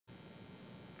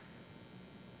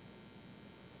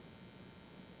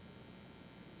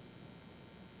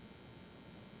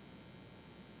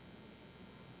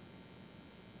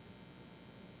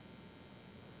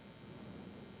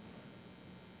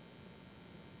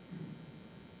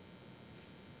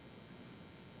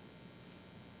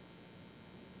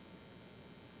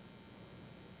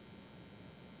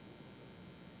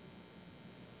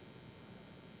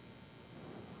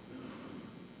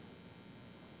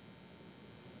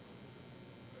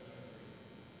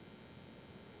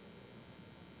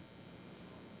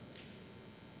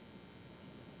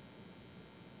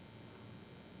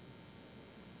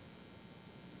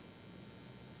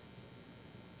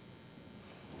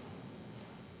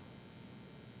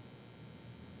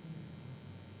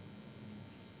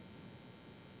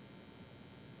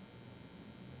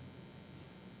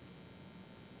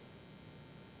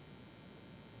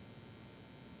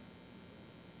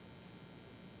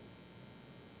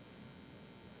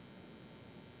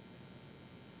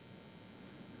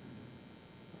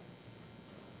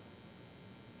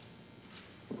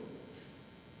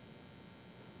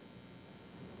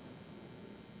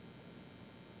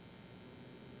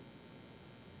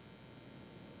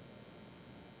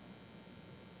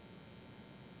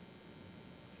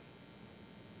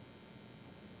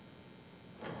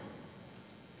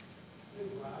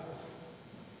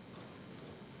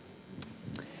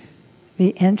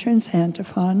The entrance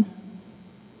antiphon.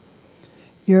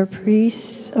 Your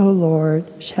priests, O Lord,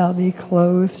 shall be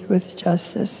clothed with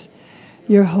justice.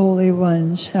 Your holy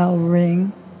ones shall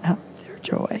ring out their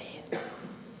joy.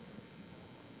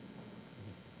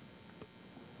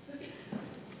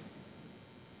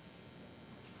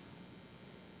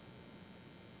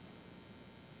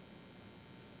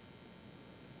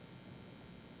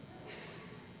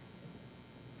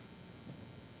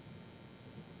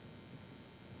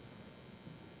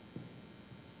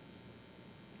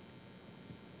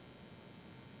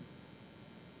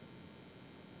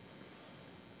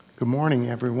 Good morning,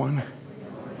 everyone.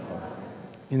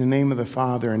 In the name of the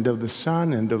Father, and of the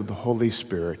Son, and of the Holy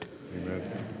Spirit. Amen.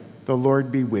 The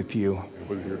Lord be with you. And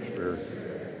with your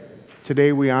spirit.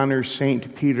 Today we honor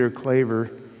St. Peter Claver,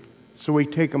 so we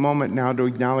take a moment now to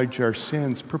acknowledge our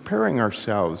sins, preparing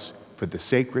ourselves for the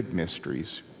sacred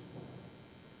mysteries.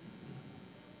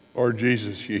 Lord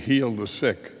Jesus, you healed the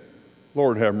sick.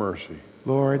 Lord, have mercy.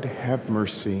 Lord, have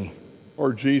mercy.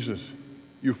 Lord Jesus,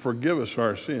 you forgive us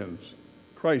our sins.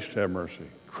 Christ, have mercy.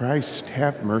 Christ,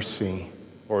 have mercy.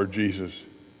 Lord Jesus,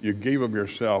 you gave of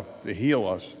yourself to heal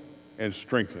us and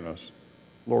strengthen us.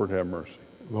 Lord, have mercy.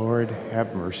 Lord,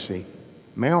 have mercy.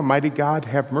 May Almighty God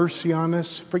have mercy on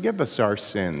us, forgive us our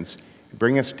sins, and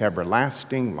bring us to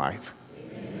everlasting life.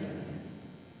 Amen.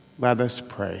 Let us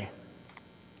pray.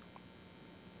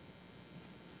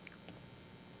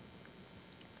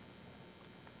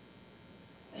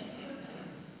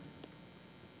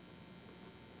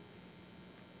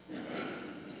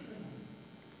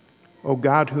 O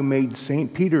God, who made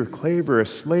St. Peter Claver a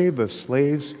slave of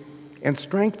slaves and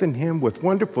strengthened him with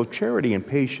wonderful charity and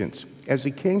patience as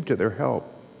he came to their help,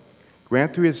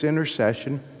 grant through his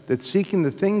intercession that, seeking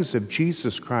the things of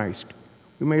Jesus Christ,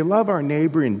 we may love our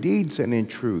neighbor in deeds and in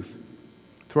truth.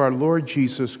 Through our Lord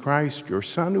Jesus Christ, your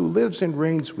Son, who lives and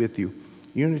reigns with you,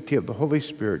 unity of the Holy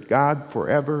Spirit, God,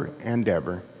 forever and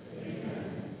ever.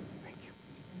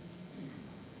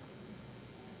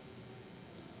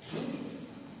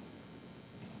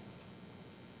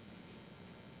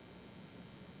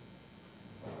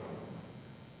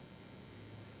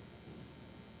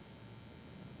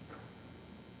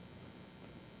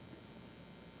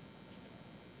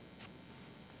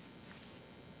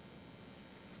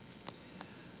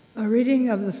 A reading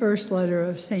of the first letter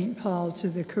of St. Paul to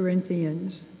the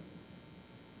Corinthians.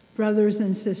 Brothers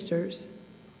and sisters,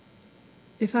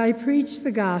 if I preach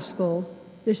the gospel,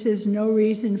 this is no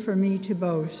reason for me to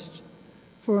boast,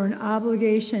 for an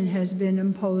obligation has been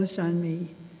imposed on me,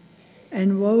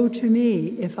 and woe to me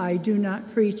if I do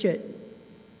not preach it.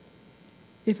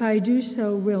 If I do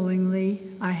so willingly,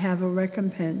 I have a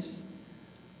recompense,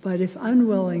 but if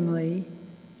unwillingly,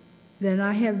 then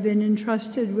I have been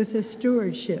entrusted with a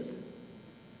stewardship.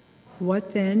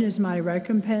 What then is my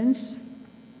recompense?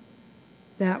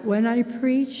 That when I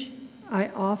preach, I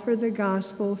offer the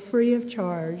gospel free of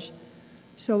charge,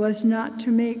 so as not to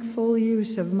make full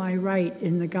use of my right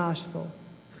in the gospel.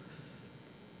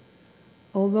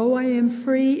 Although I am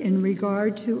free in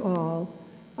regard to all,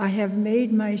 I have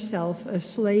made myself a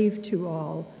slave to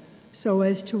all, so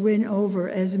as to win over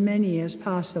as many as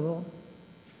possible.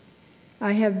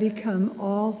 I have become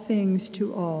all things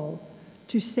to all,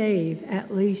 to save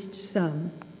at least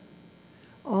some.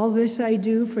 All this I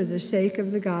do for the sake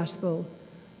of the gospel,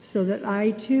 so that I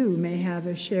too may have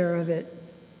a share of it.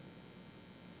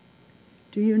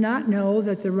 Do you not know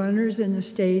that the runners in the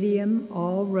stadium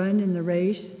all run in the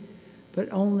race, but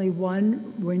only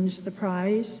one wins the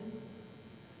prize?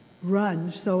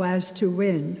 Run so as to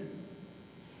win.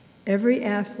 Every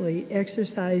athlete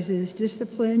exercises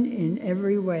discipline in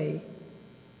every way.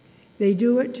 They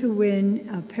do it to win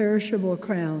a perishable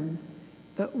crown,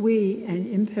 but we an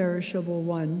imperishable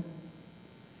one.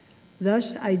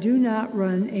 Thus I do not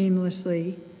run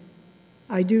aimlessly.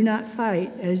 I do not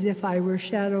fight as if I were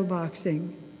shadow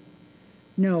boxing.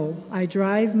 No, I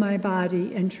drive my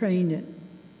body and train it,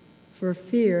 for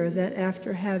fear that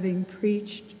after having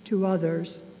preached to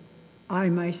others, I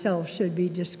myself should be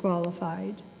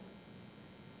disqualified.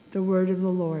 The word of the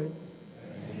Lord.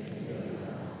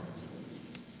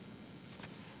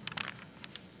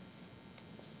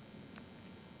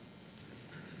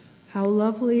 How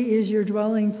lovely is your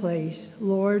dwelling place,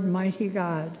 Lord, mighty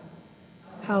God.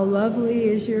 How lovely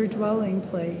is your dwelling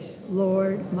place,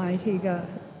 Lord, mighty God.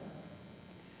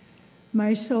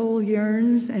 My soul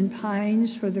yearns and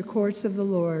pines for the courts of the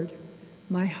Lord.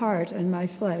 My heart and my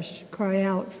flesh cry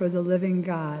out for the living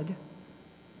God.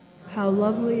 How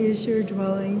lovely is your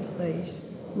dwelling place,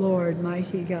 Lord,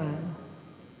 mighty God.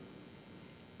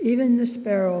 Even the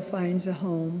sparrow finds a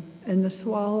home, and the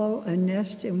swallow a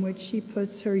nest in which she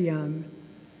puts her young.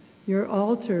 your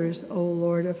altars, O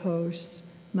Lord of hosts,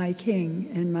 my King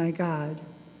and my God.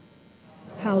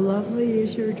 How lovely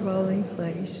is your dwelling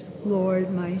place,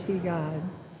 Lord, mighty God.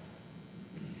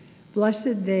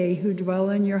 Blessed they who dwell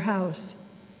in your house,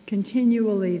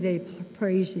 continually they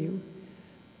praise you.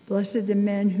 Blessed the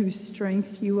men whose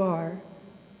strength you are,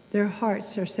 their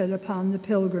hearts are set upon the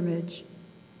pilgrimage.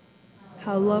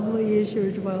 How lovely is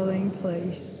your dwelling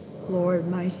place, Lord,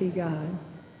 mighty God.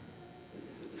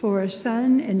 For a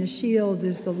sun and a shield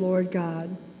is the Lord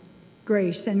God.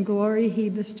 Grace and glory he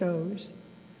bestows.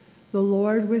 The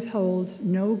Lord withholds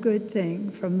no good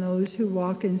thing from those who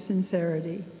walk in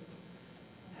sincerity.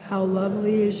 How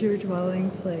lovely is your dwelling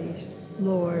place,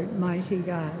 Lord, mighty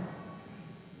God.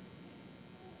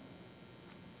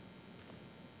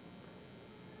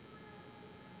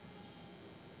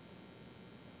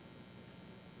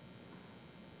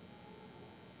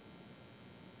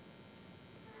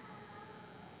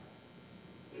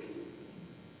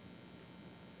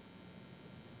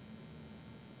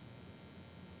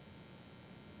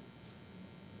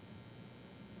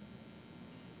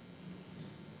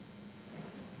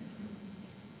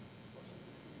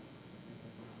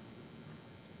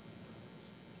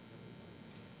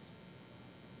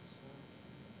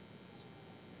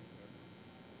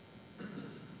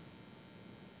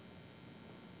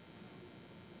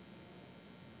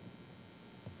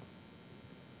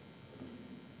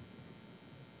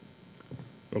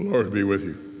 The Lord be with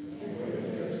you.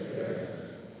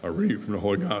 A reading from the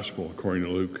Holy Gospel according to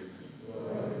Luke.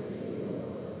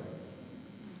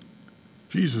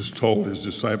 Jesus told his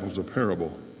disciples a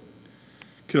parable.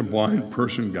 Can a blind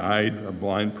person guide a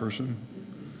blind person?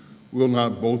 Will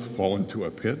not both fall into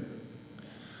a pit?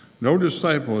 No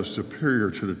disciple is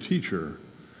superior to the teacher,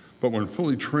 but when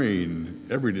fully trained,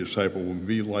 every disciple will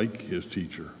be like his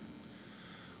teacher.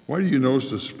 Why do you notice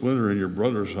the splinter in your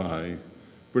brother's eye,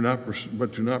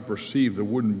 but do not perceive the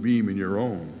wooden beam in your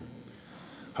own?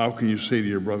 How can you say to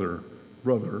your brother,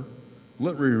 "Brother,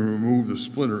 let me remove the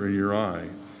splinter in your eye,"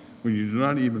 when you do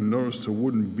not even notice the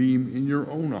wooden beam in your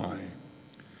own eye?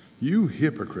 You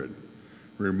hypocrite,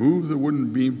 remove the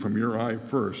wooden beam from your eye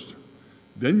first,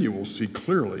 then you will see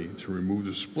clearly to remove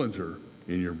the splinter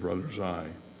in your brother's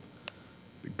eye.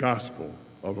 The Gospel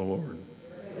of the Lord.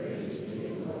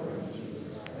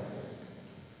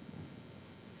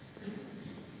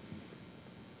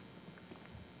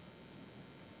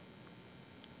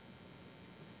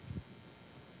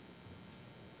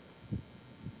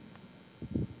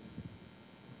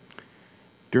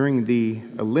 During the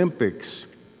Olympics,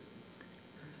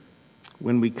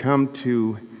 when we come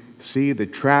to see the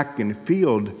track and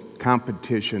field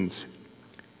competitions,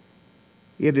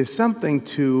 it is something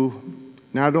to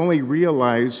not only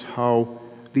realize how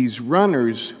these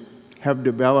runners have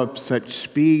developed such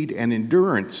speed and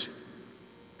endurance,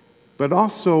 but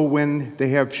also when they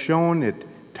have shown at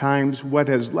times what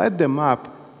has led them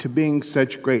up to being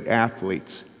such great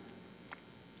athletes.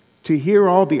 To hear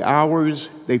all the hours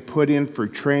they put in for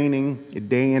training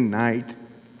day and night,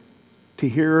 to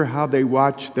hear how they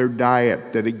watch their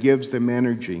diet, that it gives them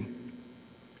energy,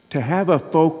 to have a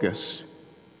focus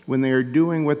when they are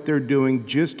doing what they're doing,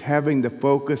 just having the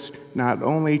focus not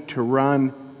only to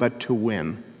run, but to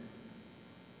win.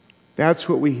 That's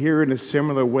what we hear in a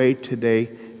similar way today,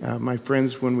 my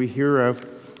friends, when we hear of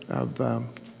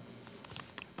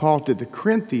Paul to the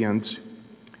Corinthians,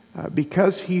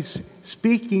 because he's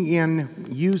speaking in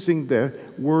using the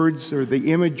words or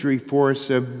the imagery for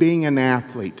us of being an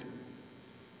athlete,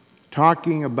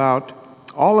 talking about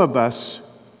all of us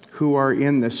who are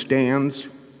in the stands,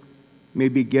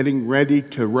 maybe getting ready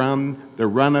to run the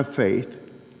run of faith.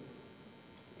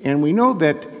 And we know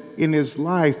that in his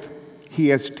life, he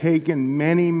has taken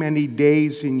many, many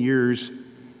days and years,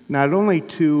 not only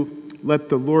to let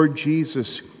the Lord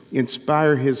Jesus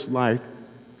inspire his life,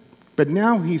 but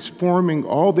now he's forming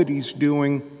all that he's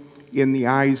doing in the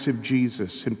eyes of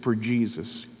Jesus and for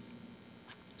Jesus.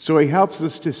 So he helps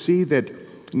us to see that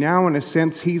now, in a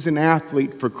sense, he's an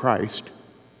athlete for Christ.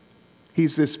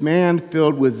 He's this man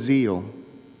filled with zeal.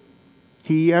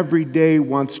 He every day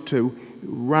wants to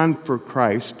run for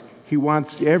Christ. He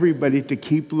wants everybody to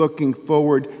keep looking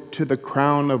forward to the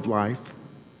crown of life.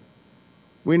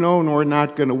 We know we're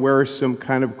not going to wear some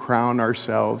kind of crown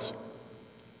ourselves,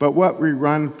 but what we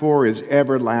run for is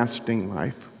everlasting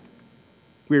life.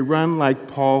 We run like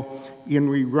Paul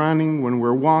in running when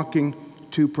we're walking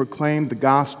to proclaim the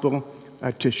gospel,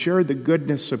 to share the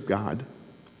goodness of God.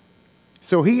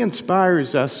 So he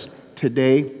inspires us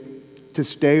today to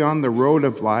stay on the road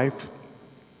of life.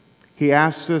 He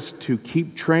asks us to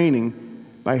keep training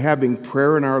by having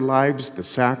prayer in our lives, the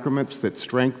sacraments that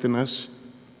strengthen us,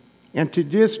 and to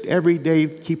just every day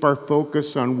keep our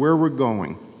focus on where we're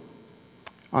going,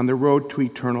 on the road to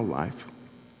eternal life.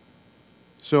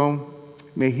 So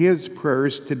may his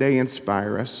prayers today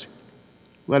inspire us.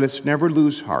 Let us never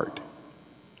lose heart,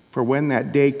 for when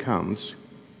that day comes,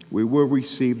 we will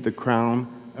receive the crown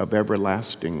of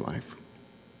everlasting life.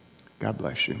 God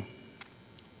bless you.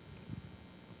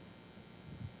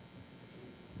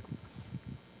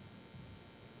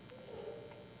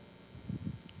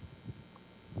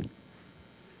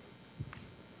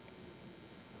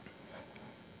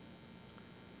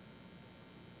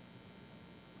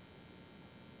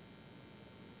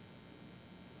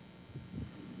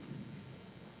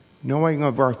 Knowing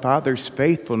of our Father's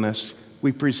faithfulness,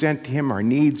 we present to him our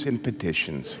needs and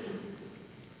petitions.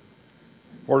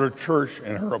 For the church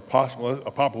and her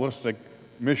apostolic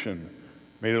mission,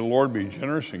 may the Lord be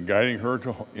generous in guiding her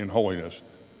in holiness.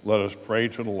 Let us pray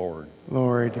to the Lord.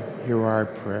 Lord, hear our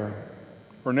prayer.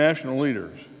 For national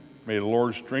leaders, may the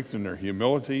Lord strengthen their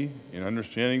humility and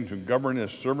understanding to govern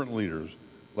as servant leaders.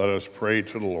 Let us pray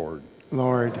to the Lord.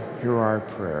 Lord, hear our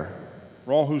prayer.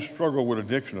 For all who struggle with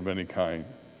addiction of any kind,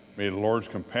 may the Lord's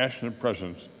compassionate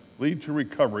presence lead to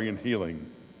recovery and healing.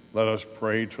 Let us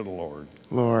pray to the Lord.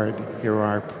 Lord, hear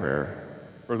our prayer.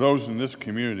 For those in this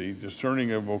community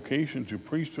discerning a vocation to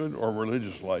priesthood or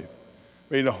religious life,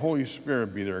 may the Holy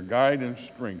Spirit be their guide and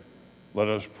strength. Let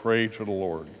us pray to the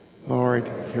Lord.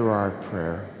 Lord, hear our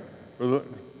prayer.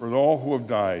 For all who have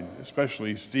died,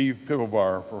 especially Steve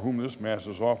Pivovar, for whom this Mass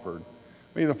is offered,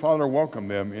 may the Father welcome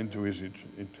them into his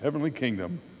heavenly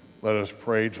kingdom. Let us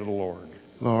pray to the Lord.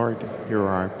 Lord, hear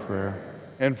our prayer.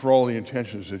 And for all the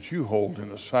intentions that you hold in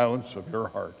the silence of your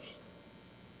hearts.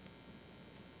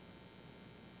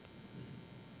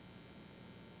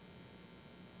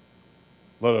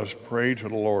 Let us pray to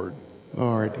the Lord.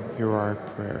 Lord, hear our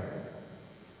prayer.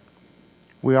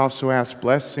 We also ask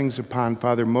blessings upon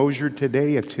Father Mosier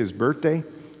today. It's his birthday,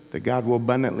 that God will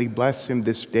abundantly bless him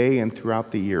this day and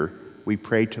throughout the year. We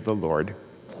pray to the Lord.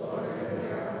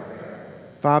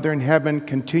 Father in heaven,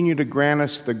 continue to grant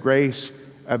us the grace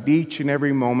of each and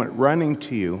every moment running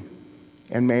to you,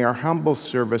 and may our humble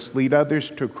service lead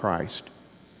others to Christ,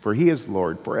 for he is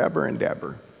Lord forever and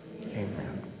ever.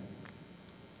 Amen.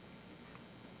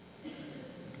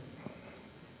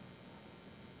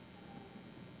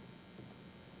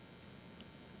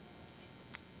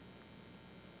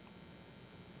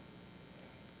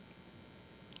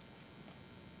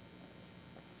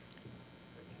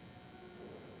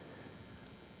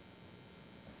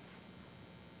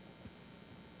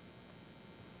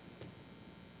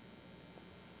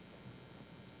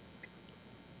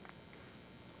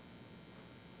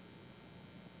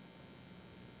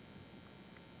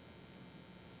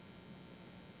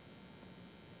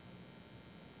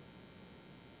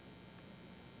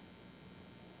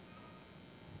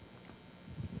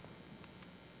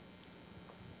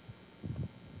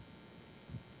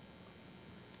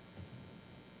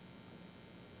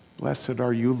 Blessed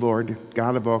are you, Lord,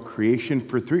 God of all creation,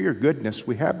 for through your goodness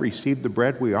we have received the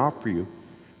bread we offer you.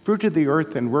 Fruit of the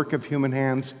earth and work of human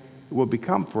hands, it will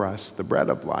become for us the bread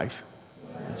of life.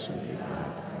 Blessed be God.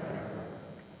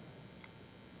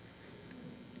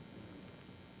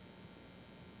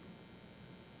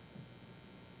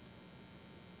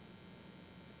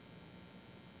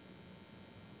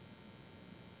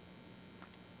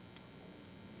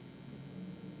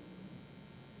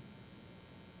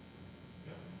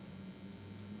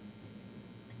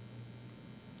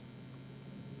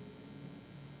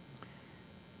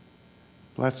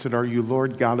 Blessed are you,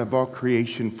 Lord, God of all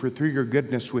creation, for through your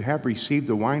goodness we have received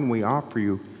the wine we offer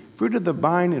you, fruit of the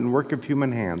vine and work of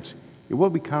human hands. It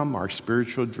will become our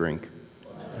spiritual drink.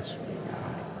 Blessed be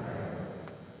God forever.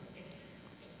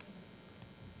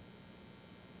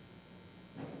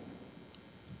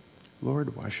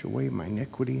 Lord, wash away my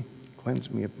iniquity,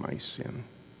 cleanse me of my sin.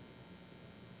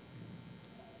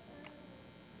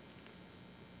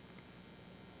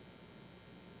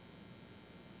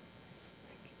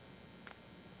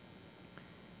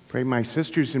 Pray, my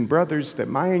sisters and brothers, that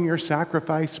my and your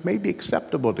sacrifice may be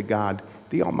acceptable to God,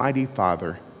 the Almighty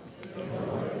Father.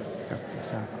 Accept the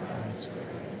sacrifice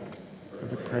for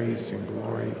the praise and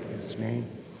glory of his name,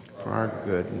 for our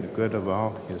good and the good of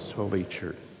all his holy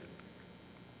church.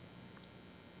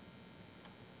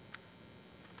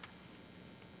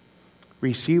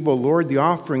 Receive, O Lord, the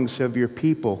offerings of your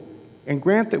people, and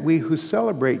grant that we who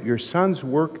celebrate your Son's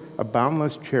work of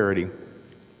boundless charity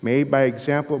may, by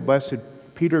example of Blessed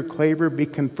Peter Claver, be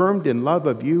confirmed in love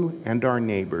of you and our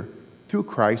neighbor, through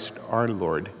Christ our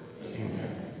Lord.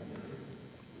 Amen.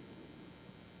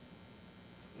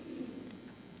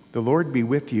 The Lord be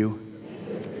with you.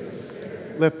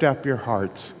 lift up your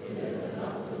hearts.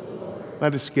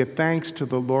 Let us give thanks to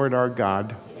the Lord our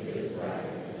God.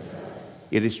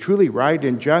 It is truly right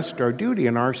and just, our duty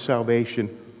and our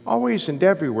salvation, always and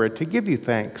everywhere, to give you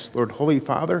thanks, Lord, Holy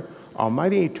Father,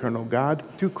 Almighty Eternal God,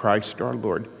 through Christ our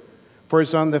Lord. For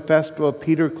as on the festival of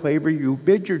Peter Claver you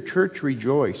bid your church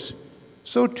rejoice,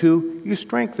 so too you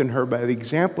strengthen her by the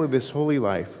example of his holy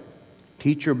life.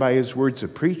 Teach her by his words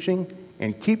of preaching,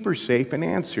 and keep her safe in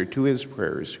answer to his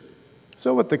prayers.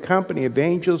 So with the company of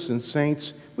angels and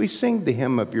saints, we sing the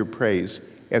hymn of your praise,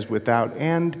 as without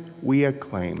end we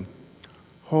acclaim.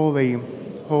 Holy,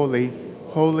 holy,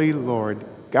 holy Lord,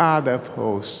 God of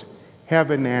hosts,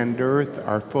 heaven and earth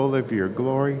are full of your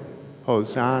glory.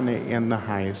 Hosanna in the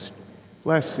highest.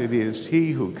 Blessed is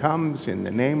he who comes in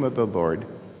the name of the Lord.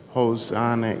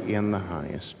 Hosanna in the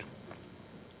highest.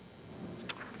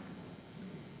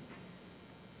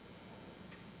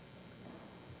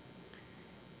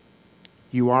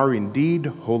 You are indeed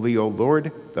holy, O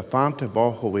Lord, the fount of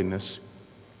all holiness.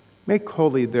 Make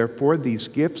holy, therefore, these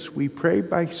gifts, we pray,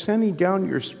 by sending down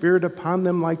your Spirit upon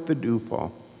them like the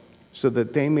dewfall, so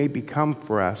that they may become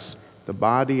for us the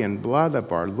body and blood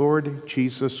of our Lord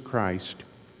Jesus Christ.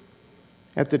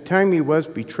 At the time he was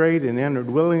betrayed and entered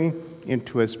willingly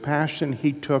into his passion,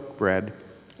 he took bread,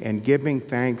 and giving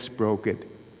thanks broke it,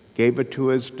 gave it to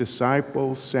his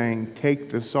disciples, saying,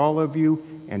 "Take this, all of you,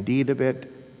 and eat of it,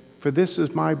 for this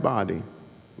is my body,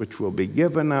 which will be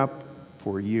given up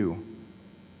for you."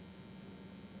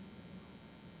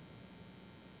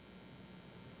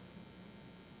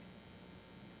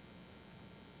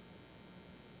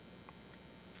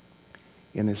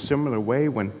 In a similar way,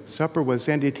 when supper was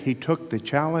ended, he took the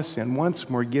chalice, and once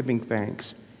more giving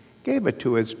thanks, gave it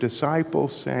to his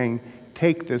disciples, saying,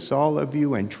 "Take this, all of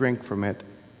you, and drink from it,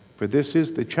 for this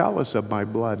is the chalice of my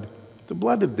blood, the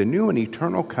blood of the new and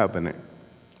eternal covenant,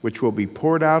 which will be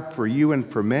poured out for you and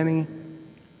for many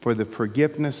for the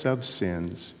forgiveness of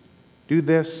sins. Do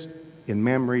this in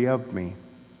memory of me."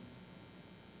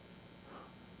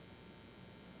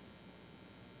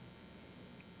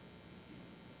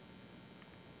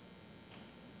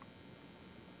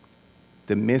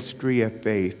 The mystery of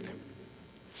faith.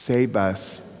 Save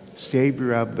us,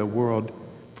 Savior of the world,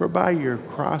 for by your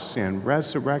cross and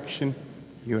resurrection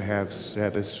you have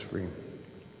set us free.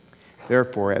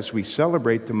 Therefore, as we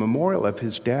celebrate the memorial of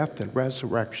his death and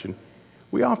resurrection,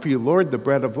 we offer you, Lord, the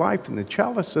bread of life and the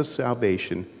chalice of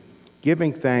salvation,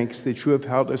 giving thanks that you have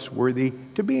held us worthy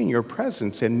to be in your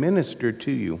presence and minister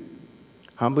to you.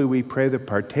 Humbly we pray that,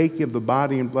 partaking of the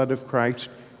body and blood of Christ,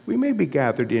 we may be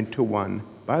gathered into one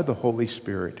by the Holy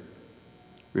Spirit.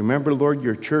 Remember, Lord,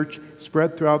 your church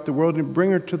spread throughout the world, and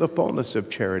bring her to the fullness of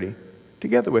charity,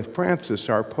 together with Francis,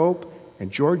 our Pope,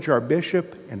 and George, our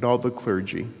Bishop, and all the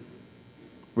clergy.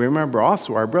 Remember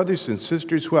also our brothers and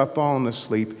sisters who have fallen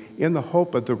asleep in the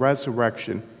hope of the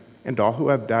resurrection, and all who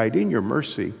have died in your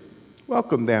mercy.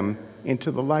 Welcome them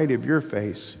into the light of your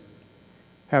face.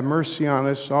 Have mercy on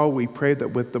us all, we pray,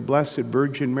 that with the Blessed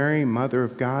Virgin Mary, Mother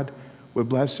of God, with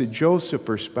Blessed Joseph,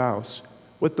 her spouse,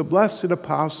 with the blessed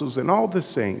apostles and all the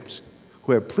saints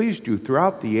who have pleased you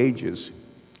throughout the ages,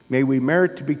 may we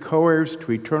merit to be co-heirs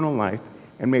to eternal life,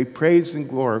 and may praise and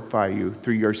glorify you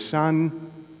through your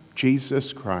Son,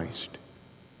 Jesus Christ.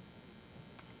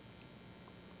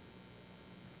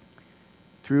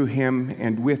 Through him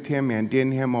and with him and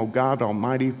in him, O God,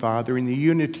 Almighty Father, in the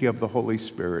unity of the Holy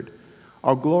Spirit,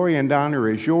 all glory and honor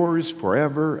is yours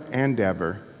forever and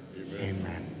ever. Amen.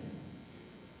 Amen.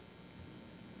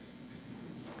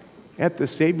 At the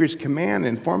Savior's command,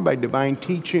 informed by divine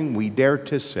teaching, we dare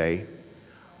to say,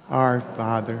 Our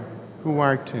Father, who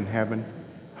art in heaven,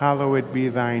 hallowed be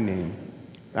thy name.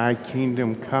 Thy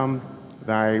kingdom come,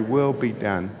 thy will be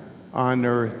done, on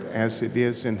earth as it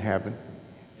is in heaven.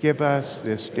 Give us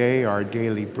this day our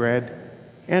daily bread,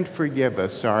 and forgive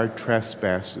us our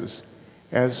trespasses,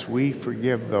 as we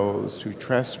forgive those who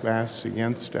trespass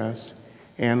against us.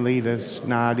 And lead us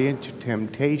not into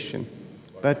temptation,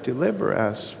 but deliver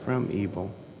us from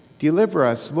evil. Deliver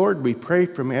us, Lord, we pray,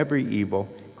 from every evil.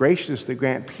 Graciously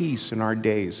grant peace in our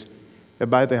days, that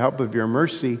by the help of your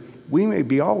mercy we may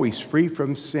be always free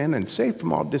from sin and safe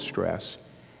from all distress,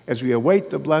 as we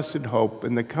await the blessed hope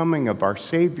and the coming of our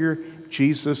Savior,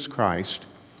 Jesus Christ.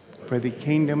 For the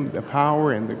kingdom, the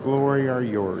power, and the glory are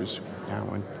yours, now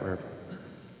and forever.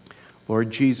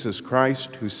 Lord Jesus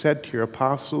Christ, who said to your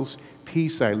apostles,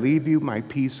 "Peace I leave you, my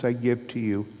peace I give to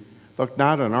you," look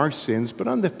not on our sins, but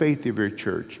on the faith of your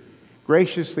church.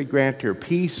 Graciously grant her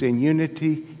peace and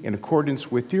unity in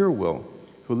accordance with your will,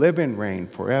 who live and reign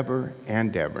forever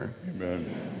and ever. Amen.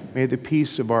 May the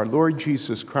peace of our Lord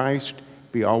Jesus Christ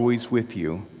be always with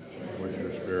you. With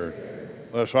your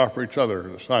Let us offer each other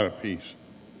the sign of peace.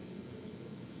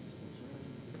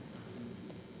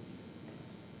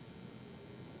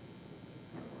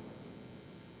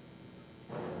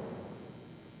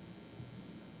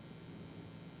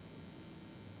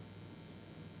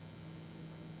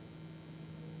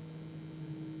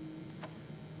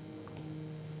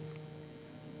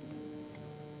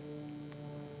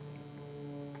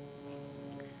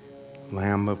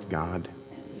 Lamb of God,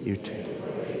 you take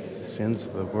away the sins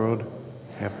of the world,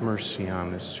 have mercy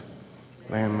on us.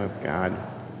 Lamb of God,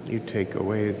 you take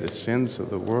away the sins of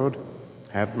the world,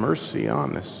 have mercy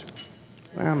on us.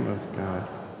 Lamb of God,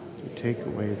 you take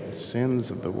away the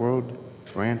sins of the world,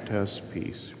 grant us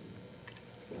peace.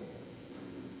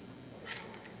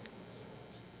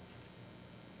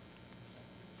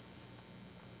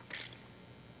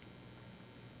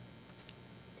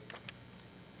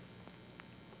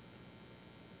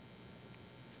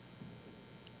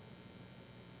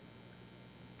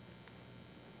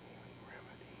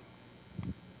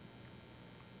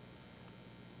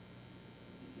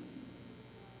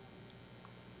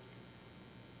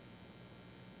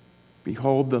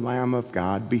 Behold the Lamb of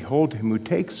God. Behold him who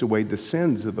takes away the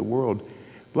sins of the world.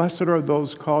 Blessed are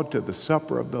those called to the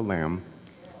supper of the Lamb.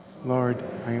 Lord,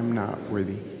 I am not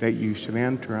worthy that you should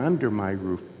enter under my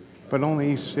roof, but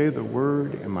only say the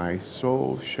word, and my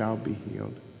soul shall be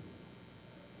healed.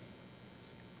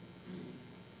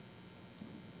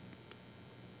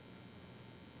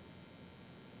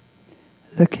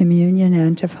 The Communion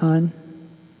Antiphon.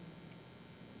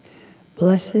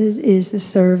 Blessed is the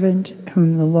servant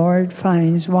whom the Lord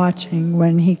finds watching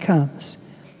when he comes.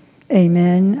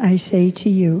 Amen, I say to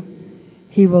you,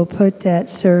 he will put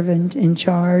that servant in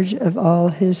charge of all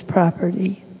his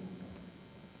property.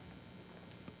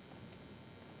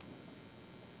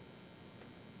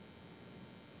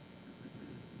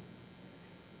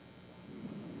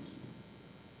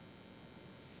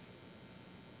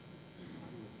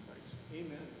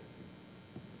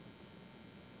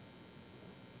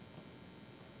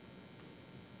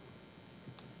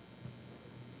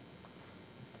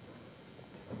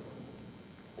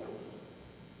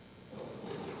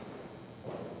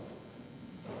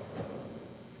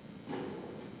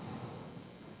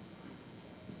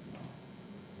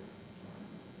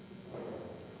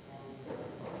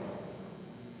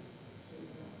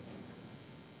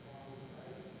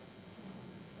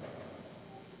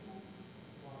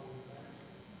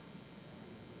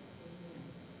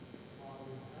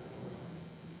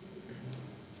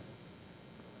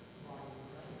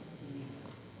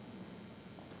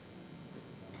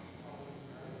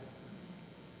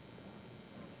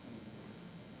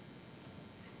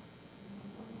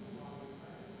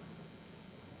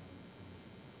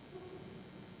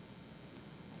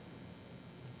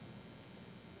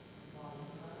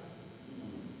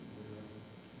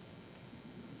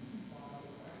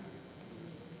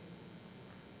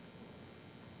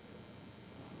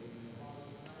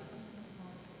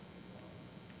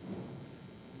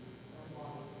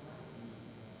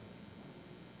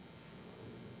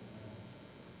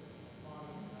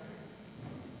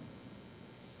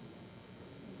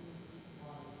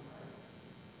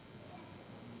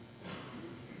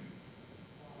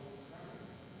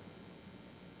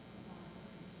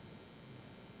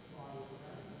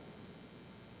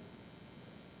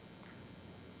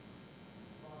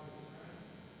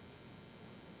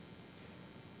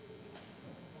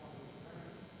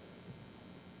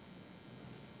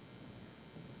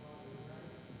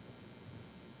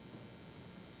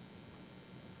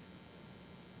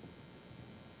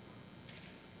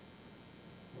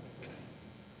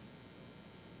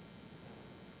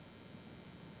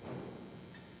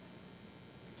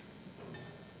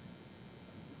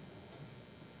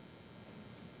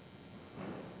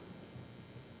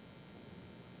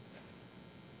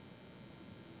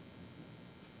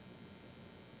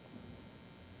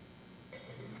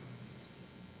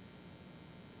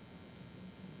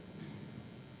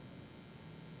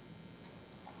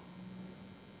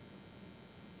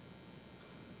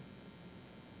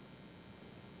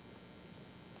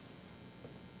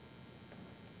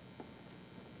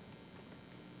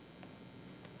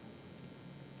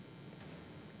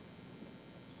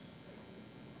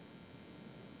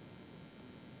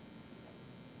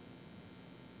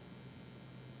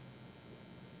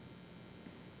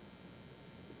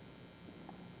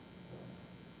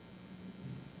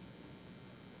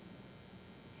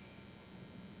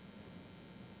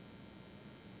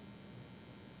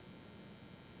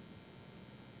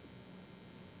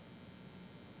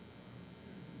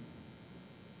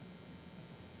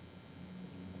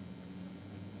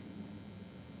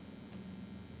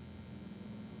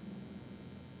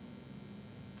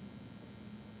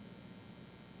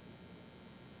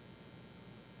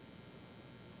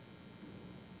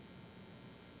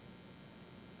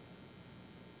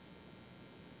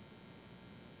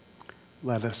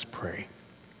 Let us pray.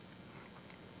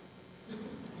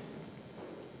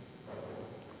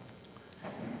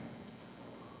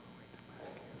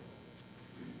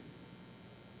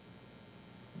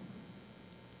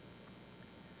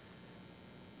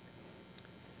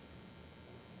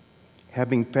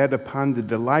 Having fed upon the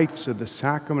delights of the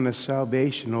sacrament of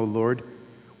salvation, O Lord,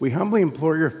 we humbly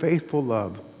implore your faithful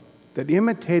love, that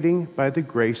imitating by the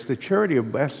grace the charity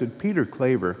of blessed Peter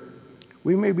Claver,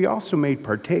 we may be also made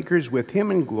partakers with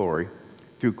him in glory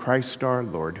through Christ our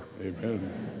Lord.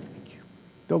 Amen. Thank you.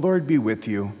 The Lord be with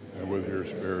you. And with your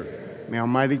spirit. May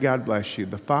Almighty God bless you,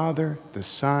 the Father, the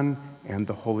Son, and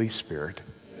the Holy Spirit.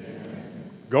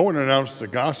 Amen. Go and announce the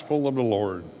gospel of the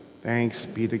Lord. Thanks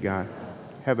be to God.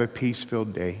 Have a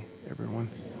peace-filled day, everyone.